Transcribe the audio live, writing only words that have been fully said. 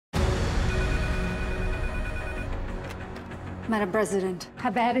Madam President,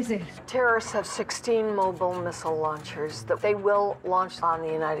 how bad is it? Terrorists have 16 mobile missile launchers that they will launch on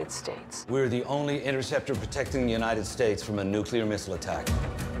the United States. We're the only interceptor protecting the United States from a nuclear missile attack.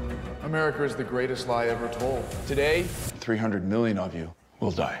 America is the greatest lie ever told. Today, 300 million of you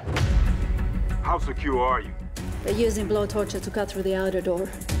will die. How secure are you? They're using blow torture to cut through the outer door.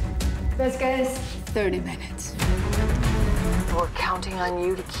 Best guess, 30 minutes. We're counting on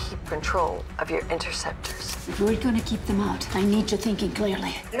you to keep control of your interceptors. If we're gonna keep them out, I need you thinking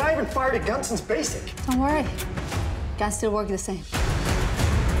clearly. You know, I haven't fired a gun since basic. Don't worry. Guns still work the same.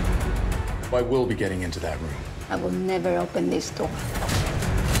 I will be getting into that room. I will never open this door.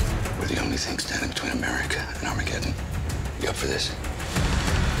 We're the only thing standing between America and Armageddon. You up for this?